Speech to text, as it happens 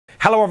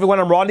Hello everyone,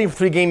 I'm Rodney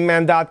from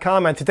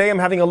 3GamingMan.com, and today I'm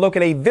having a look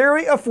at a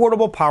very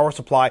affordable power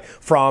supply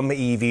from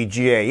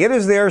EVGA. It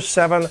is their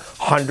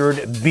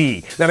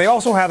 700B. Now they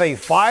also have a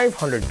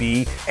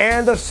 500B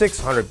and a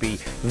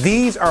 600B.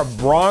 These are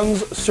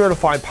bronze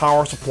certified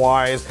power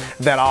supplies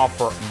that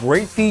offer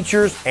great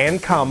features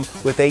and come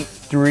with a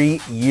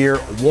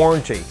 3-year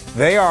warranty.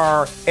 They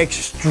are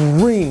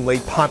extremely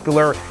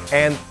popular,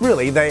 and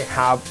really they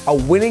have a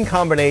winning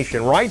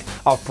combination, right,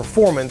 of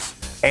performance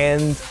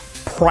and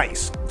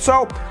price.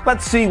 So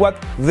let's see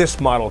what this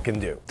model can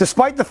do.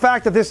 Despite the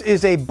fact that this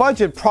is a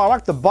budget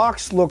product, the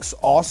box looks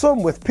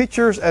awesome with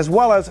pictures as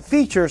well as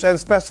features and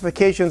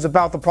specifications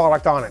about the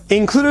product on it.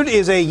 Included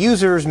is a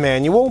user's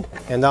manual,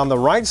 and on the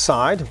right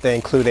side they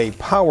include a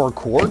power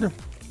cord,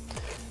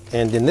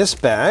 and in this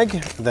bag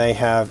they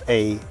have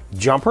a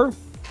jumper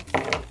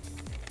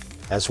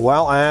as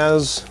well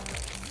as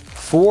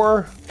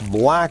 4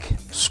 black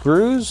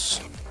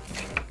screws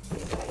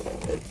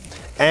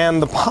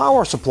and the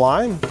power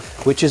supply,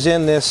 which is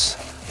in this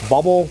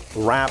bubble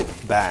wrap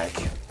bag.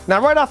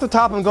 Now right off the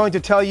top I'm going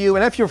to tell you,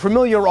 and if you're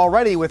familiar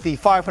already with the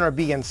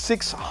 500B and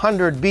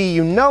 600B,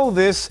 you know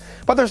this,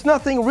 but there's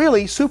nothing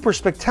really super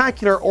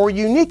spectacular or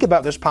unique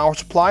about this power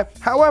supply.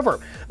 However,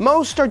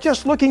 most are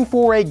just looking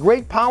for a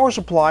great power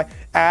supply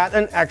at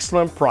an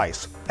excellent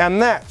price.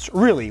 And that's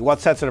really what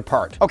sets it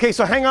apart. Okay,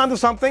 so hang on to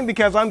something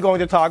because I'm going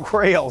to talk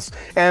rails.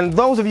 And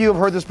those of you who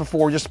have heard this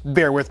before, just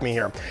bear with me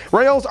here.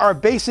 Rails are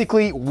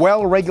basically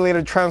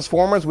well-regulated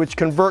transformers which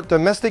convert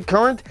domestic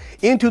current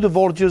into the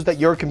voltages that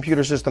your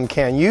computer system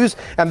can use.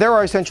 And there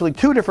are essentially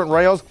 2 different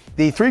rails,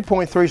 the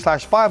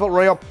 3.3/5 volt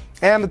rail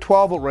and the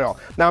 12 volt rail.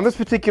 Now in this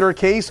particular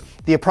case,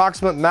 the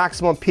approximate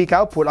maximum peak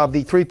output of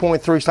the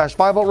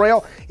 3.3/5 volt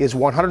rail is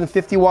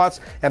 150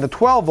 watts, and the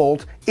 12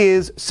 volt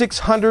is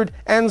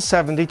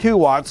 672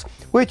 watts,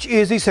 which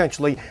is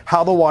essentially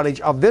how the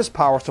wattage of this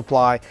power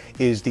supply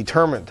is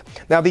determined.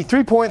 Now the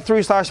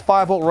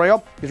 3.3/5 volt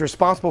rail is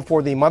responsible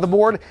for the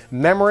motherboard,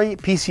 memory,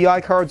 PCI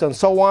cards, and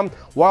so on,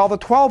 while the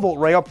 12 volt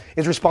rail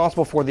is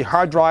responsible for the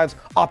hard drives,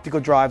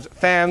 optical drives,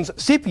 fans,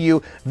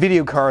 CPU,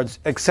 video cards,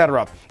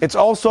 etc. It's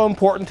also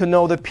important to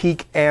know the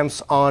peak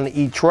amps on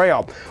each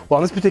rail. Well,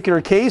 in this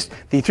particular case,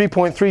 the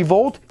 3.3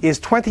 volt is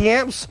 20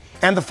 amps,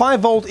 and the 5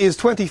 volt is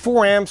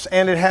 24 amps,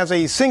 and it has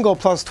a single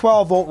plus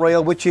 12 volt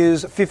rail, which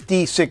is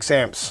 56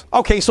 amps.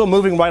 Okay, so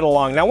moving right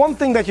along. Now, one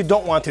thing that you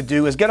don't want to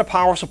do is get a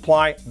power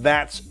supply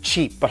that's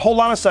cheap. But hold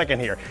on a second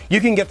here. You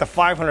can get the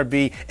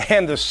 500B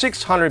and the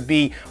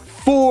 600B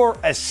for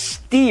a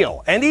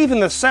steal, and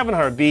even the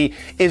 700B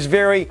is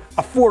very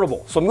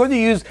affordable. So I'm going to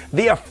use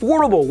the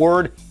affordable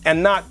word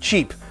and not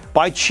cheap.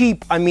 By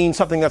cheap, I mean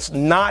something that's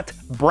not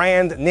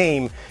brand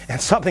name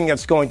and something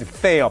that's going to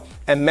fail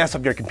and mess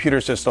up your computer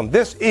system.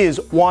 This is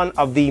one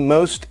of the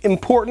most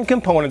important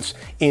components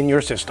in your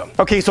system.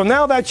 Okay, so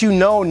now that you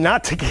know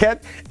not to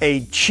get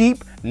a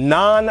cheap,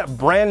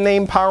 non-brand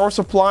name power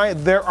supply,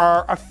 there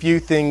are a few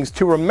things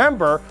to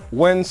remember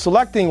when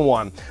selecting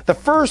one. The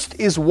first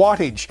is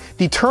wattage.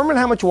 Determine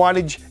how much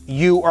wattage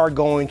you are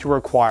going to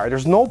require.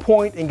 There's no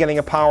point in getting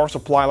a power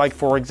supply like,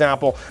 for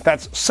example,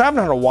 that's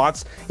 700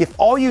 watts if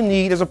all you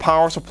need is a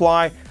power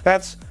supply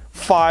that's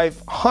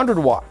 500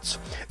 watts.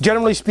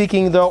 Generally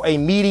speaking though, a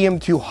medium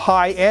to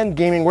high-end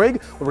gaming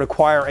rig will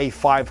require a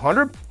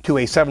 500 to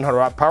a 700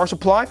 watt power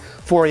supply.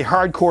 For a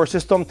hardcore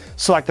system,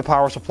 select a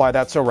power supply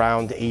that's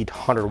around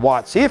 800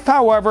 watts. If,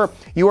 however,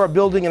 you are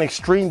building an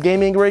extreme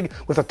gaming rig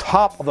with a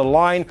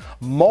top-of-the-line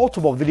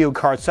multiple video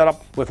card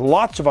setup with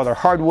lots of other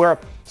hardware,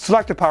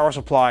 select a power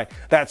supply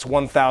that's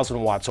 1000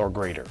 watts or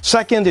greater.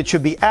 Second, it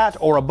should be at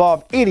or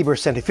above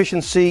 80%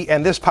 efficiency,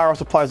 and this power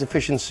supply's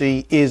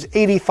efficiency is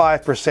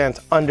 85%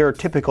 under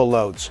typical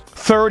loads.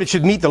 Third, it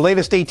should meet the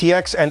latest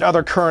ATX and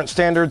other current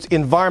standards,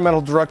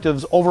 environmental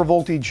directives,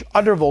 overvoltage,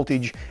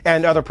 undervoltage,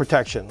 and other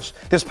protections.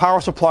 This power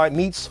supply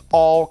meets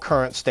all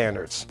current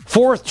standards.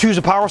 Fourth, choose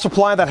a power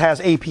supply that has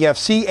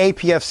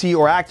APFC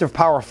or active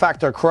power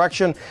factor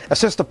correction.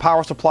 Assist the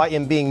power supply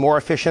in being more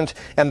efficient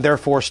and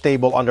therefore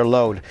stable under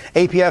load.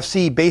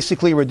 APFC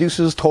basically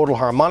reduces total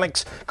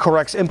harmonics,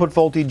 corrects input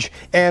voltage,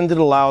 and it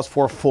allows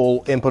for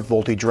full input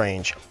voltage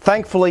range.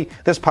 Thankfully,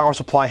 this power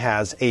supply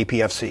has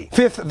APFC.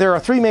 Fifth, there are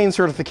 3 main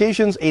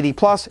certifications: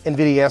 80+,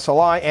 NVIDIA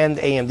SLI, and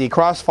AMD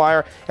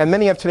Crossfire, and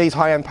many of today's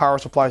high-end power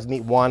supplies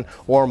meet one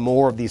or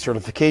more of these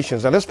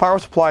certifications. Now this power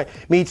supply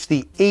meets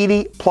the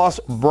 80+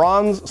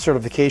 bronze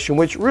certification,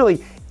 which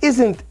really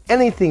isn't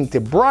anything to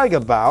brag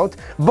about,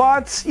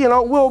 but, you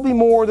know, will be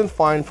more than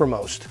fine for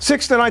most.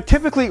 Sixth, and I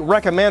typically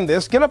recommend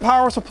this, get a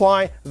power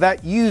supply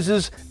that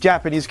uses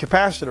Japanese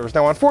capacitors.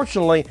 Now,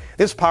 unfortunately,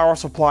 this power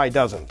supply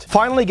doesn't.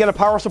 Finally, get a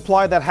power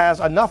supply that has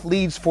enough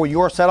leads for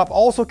your setup.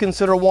 Also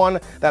consider one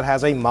that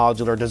has a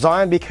modular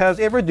design because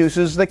it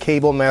reduces the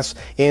cable mess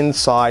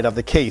inside of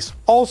the case.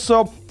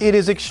 Also, it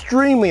is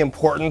extremely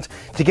important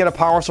to get a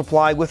power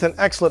supply with an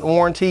excellent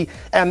warranty,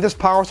 and this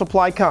power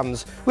supply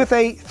comes with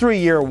a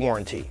 3-year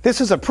warranty.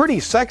 This is a pretty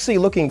sexy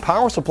looking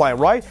power supply,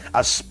 right?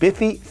 A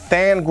spiffy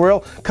fan grill,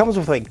 comes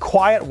with a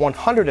quiet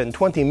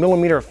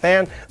 120mm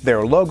fan,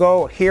 their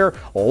logo here,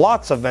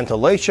 lots of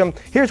ventilation.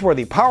 Here's where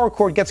the power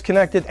cord gets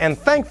connected, and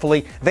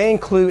thankfully they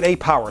include a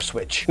power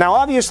switch. Now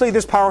obviously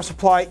this power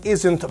supply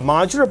isn't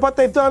modular, but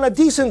they've done a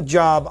decent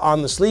job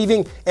on the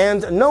sleeving,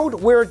 and note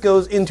where it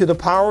goes into the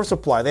power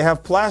supply. They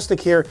have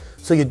plastic here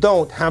so you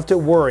don't have to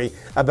worry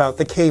about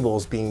the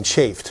cables being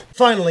chafed.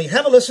 Finally,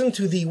 have a listen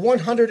to the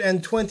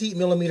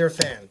 120mm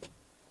fan.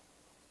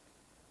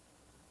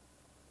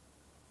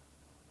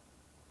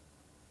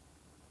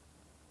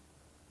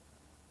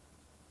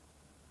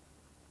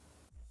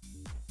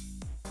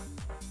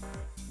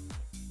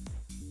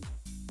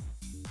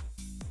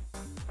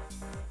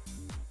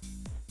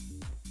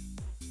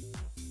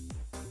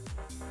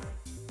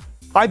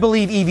 I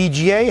believe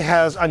EVGA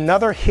has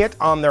another hit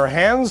on their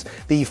hands.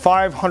 The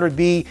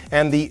 500B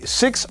and the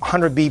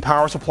 600B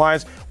power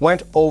supplies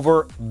went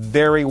over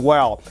very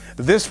well.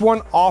 This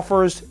one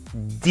offers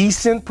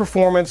decent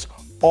performance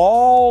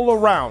all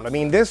around. I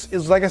mean, this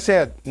is, like I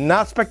said,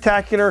 not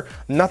spectacular,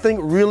 nothing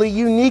really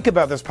unique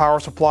about this power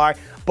supply,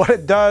 but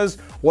it does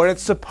what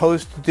it's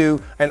supposed to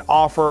do and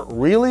offer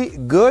really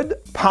good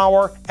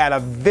power at a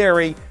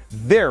very,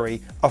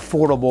 very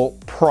affordable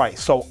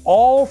price. So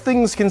all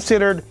things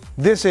considered,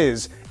 this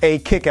is a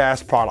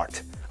kick-ass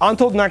product.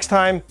 Until next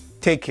time,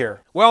 take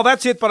care. Well,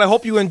 that's it, but I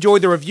hope you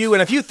enjoyed the review,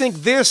 and if you think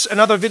this and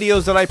other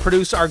videos that I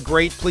produce are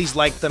great, please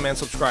like them and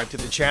subscribe to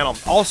the channel.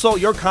 Also,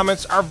 your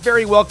comments are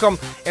very welcome,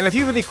 and if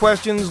you have any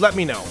questions, let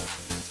me know.